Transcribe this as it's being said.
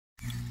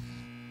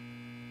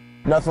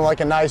Nothing like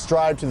a nice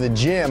drive to the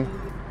gym.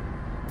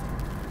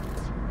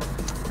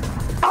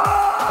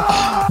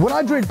 When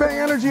I drink Bang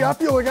Energy, I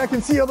feel like I can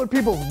see other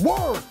people's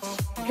words.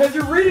 Because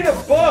you're reading a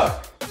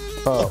book.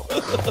 Oh.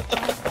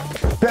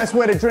 Best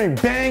way to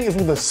drink Bang is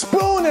with a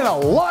spoon and a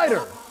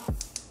lighter.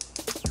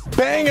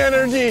 Bang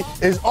Energy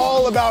is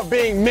all about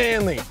being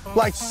manly,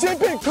 like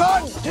sipping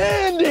cotton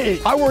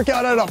candy. I work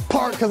out at a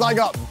park because I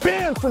got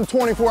banned from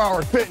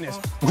 24-hour fitness,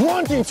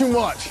 grunting too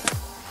much.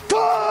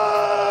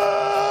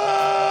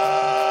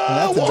 And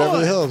that's in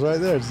Beverly Hills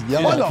right there, just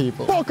yelling at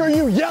people. Why the fuck are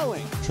you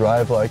yelling?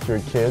 Drive like your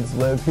kids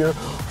live here.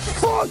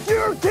 Fuck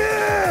your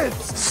kids!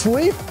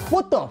 Sleep?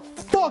 What the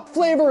fuck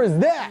flavor is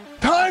that?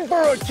 Time for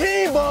a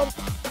key bump.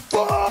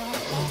 Fuck!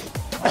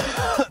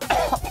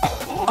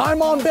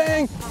 I'm on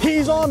Bang,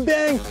 he's on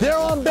Bang, they're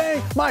on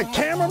Bang, my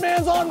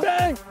cameraman's on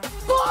Bang.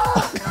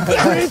 Fuck!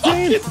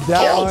 Creatine,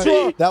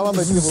 that one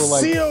that people were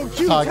like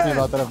CO2 talking test,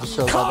 about that have the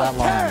show about that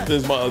long.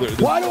 This is my other.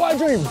 Why do I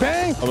drink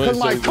Bang? Because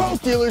my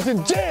coke dealer's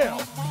in jail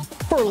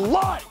for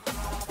life.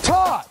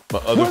 Todd, My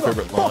other where the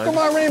favorite fuck line. are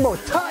my rainbow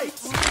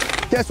tights?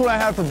 Guess what I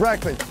had for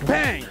breakfast?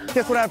 Bang.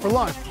 Guess what I had for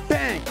lunch?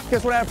 Bang.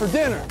 Guess what I had for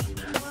dinner?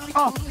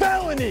 A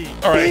felony.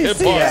 All right, hit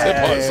pause, hit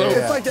pause. So,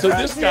 It's like the so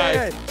this guy,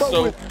 FCA, but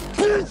so with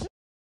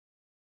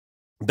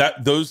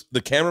bitch.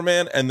 the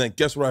cameraman, and then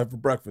guess what I have for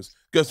breakfast?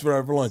 Guess what I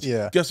have for lunch?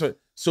 Yeah. Guess what?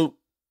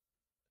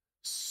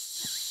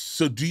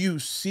 So do you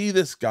see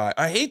this guy?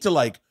 I hate to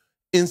like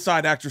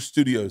Inside Actor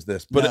Studios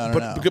this, but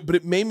No. but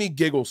it made me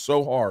giggle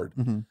so hard.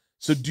 Mm-hmm.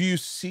 So do you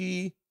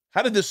see?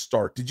 How did this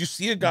start? Did you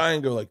see a guy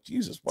and go like,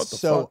 Jesus, what the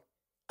fuck?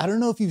 I don't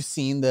know if you've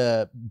seen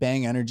the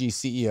Bang Energy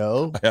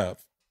CEO. I have.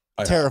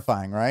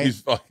 Terrifying, right?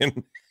 He's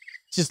fucking.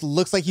 Just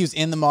looks like he was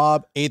in the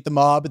mob, ate the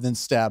mob, and then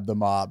stabbed the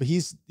mob.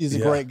 He's a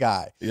great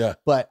guy. Yeah.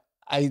 But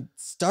I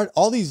start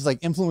all these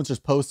like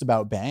influencers post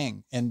about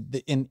Bang, and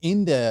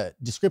in the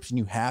description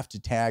you have to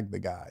tag the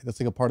guy. That's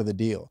like a part of the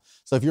deal.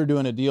 So if you're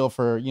doing a deal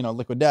for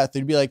Liquid Death,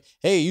 they'd be like,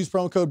 "Hey, use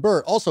promo code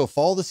Bert. Also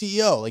follow the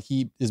CEO." Like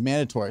he is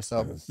mandatory.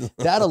 So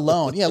that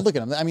alone, yeah. Look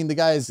at him. I mean, the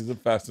guy's He's a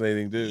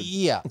fascinating dude.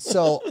 Yeah.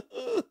 So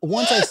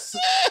once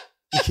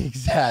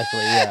exactly,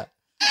 yeah.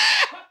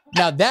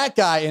 Now that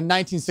guy in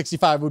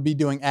 1965 would be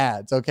doing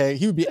ads. Okay,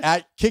 he would be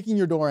kicking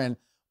your door in.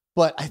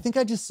 But I think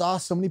I just saw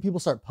so many people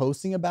start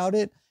posting about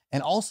it.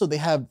 And also they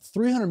have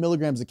 300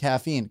 milligrams of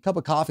caffeine. A cup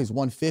of coffee is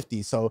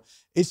 150. So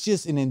it's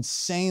just an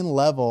insane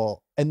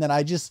level. And then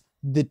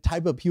the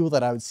type of people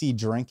that I would see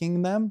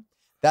drinking them,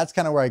 that's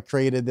kind of where I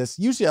created this.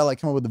 Usually I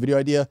like come up with a video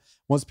idea.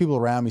 Once people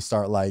around me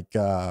start like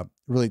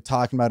really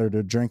talking about it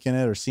or drinking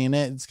it or seeing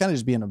it, it's kind of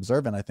just being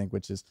observant, I think,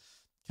 which is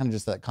kind of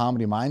just that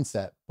comedy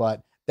mindset.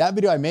 But that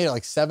video I made at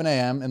like 7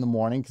 a.m. in the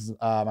morning because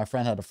my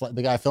friend had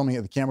the guy filming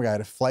it, the camera guy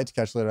had a flight to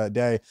catch later that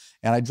day.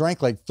 And I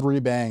drank like 3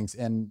 bangs.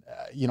 And,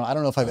 I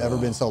don't know if I've ever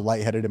been so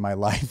lightheaded in my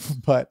life,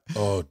 but.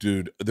 Oh,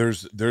 dude,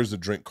 there's a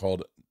drink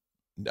called,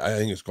 I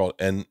think it's called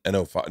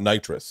NO5,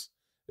 nitrous.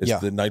 It's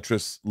the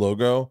nitrous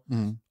logo.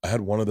 Mm-hmm. I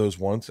had one of those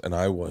once and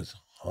I was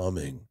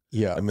humming.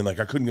 Yeah. I mean, like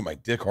I couldn't get my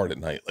dick hard at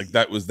night. Like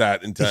that was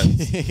that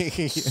intense.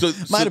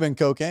 Might have been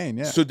cocaine.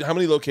 Yeah. So how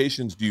many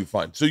locations do you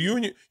find? So you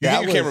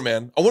get your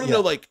cameraman. I want to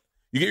know, like,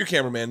 you get your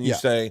cameraman and you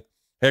say,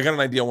 "Hey, I got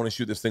an idea. I want to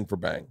shoot this thing for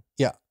Bang."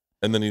 Yeah.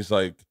 And then he's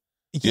like,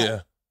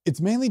 "Yeah."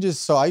 It's mainly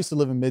just, so I used to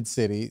live in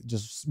mid-city,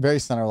 just very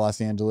center of Los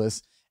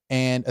Angeles.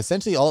 And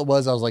essentially all it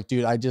was, I was like,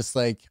 dude, I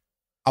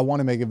want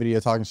to make a video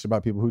talking shit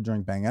about people who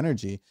drink Bang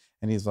Energy.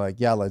 And he's like,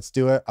 yeah, let's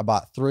do it. I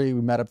bought 3.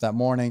 We met up that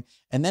morning.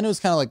 And then it was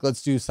kind of like,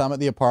 let's do some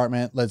at the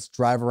apartment. Let's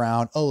drive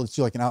around. Oh, let's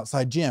do like an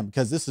outside gym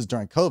because this is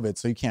during COVID.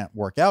 So you can't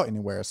work out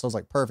anywhere. So I was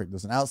like, perfect.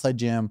 There's an outside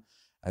gym.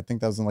 I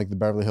think that was in like the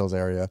Beverly Hills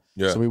area.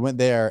 Yeah. So we went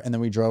there and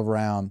then we drove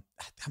around.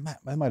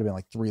 That might have been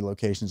like 3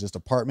 locations, just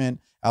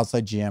apartment,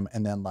 outside gym,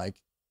 and then like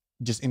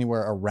just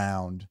anywhere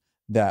around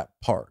that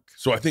park.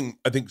 So I think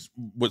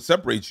what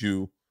separates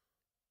you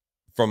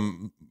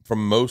from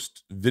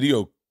most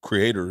video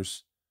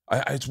creators,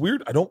 it's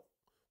weird. I don't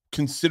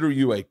consider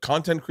you a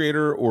content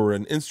creator or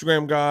an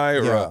Instagram guy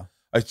or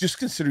I just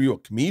consider you a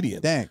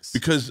comedian. Thanks.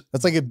 Because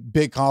that's like a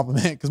big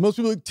compliment because most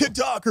people are like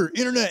TikToker,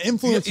 internet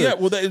influencer. Yeah,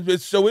 well,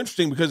 it's so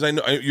interesting because I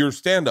know you're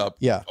stand-up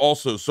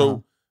also.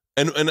 So,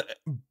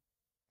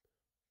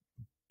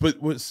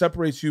 but what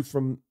separates you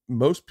from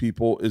most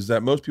people is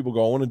that most people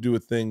go, I want to do a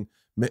thing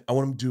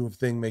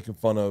making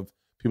fun of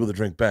people that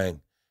drink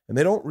Bang. And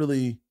they don't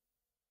really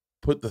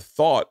put the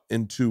thought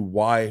into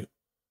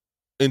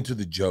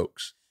the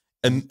jokes.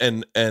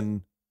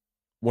 And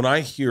when I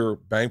hear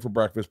Bang for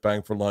breakfast,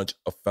 Bang for lunch,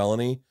 a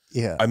felony,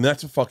 I mean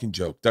that's a fucking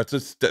joke.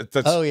 That's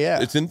oh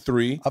yeah, it's in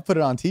 3. I'll put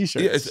it on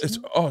t-shirts. Yeah,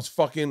 it's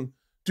fucking,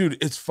 dude,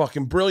 it's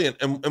fucking brilliant.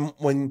 And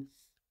when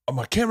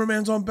my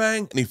cameraman's on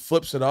Bang and he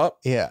flips it up,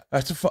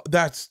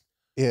 it's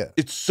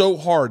so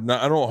hard.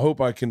 Now I don't hope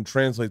I can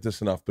translate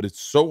this enough, but it's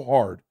so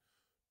hard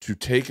to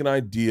take an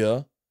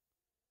idea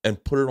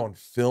and put it on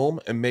film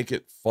and make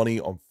it funny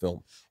on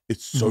film.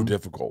 It's so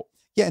difficult.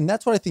 Yeah, and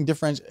that's what I think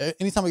differentiates.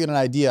 Anytime I get an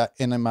idea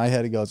and in my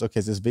head it goes, okay,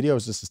 so this video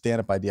is just a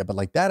stand-up idea, but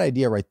like that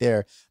idea right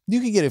there,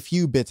 you can get a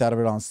few bits out of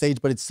it on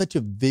stage, but it's such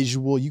a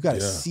visual. You got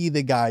to see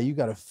the guy, you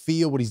got to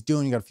feel what he's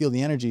doing, you got to feel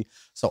the energy.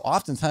 So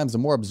oftentimes the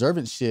more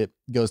observant shit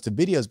goes to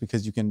videos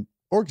because you can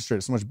orchestrate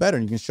it so much better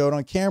and you can show it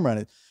on camera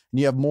and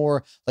you have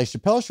more. Like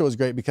Chappelle's show is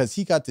great because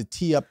he got to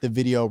tee up the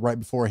video right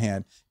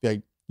beforehand. Be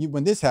like,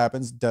 when this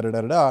happens,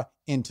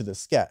 into the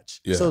sketch.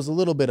 Yeah. So it's a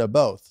little bit of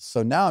both.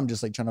 So now I'm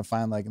just like trying to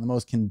find like the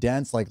most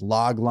condensed like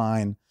log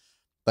line,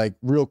 like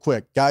real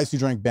quick, guys who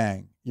drink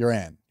bang, you're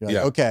in. You're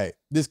like, okay,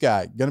 this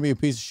guy gonna be a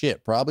piece of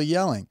shit, probably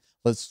yelling.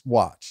 Let's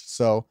watch.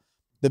 So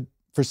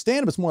for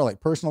stand-up, it's more like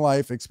personal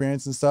life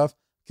experience and stuff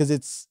because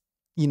it's,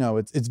 you know,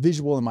 it's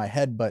visual in my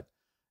head, but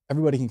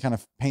everybody can kind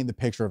of paint the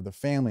picture of the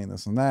family and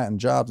this and that and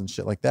jobs and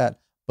shit like that.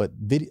 But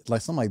video,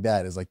 like something like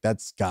that is like,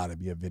 that's gotta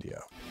be a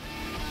video.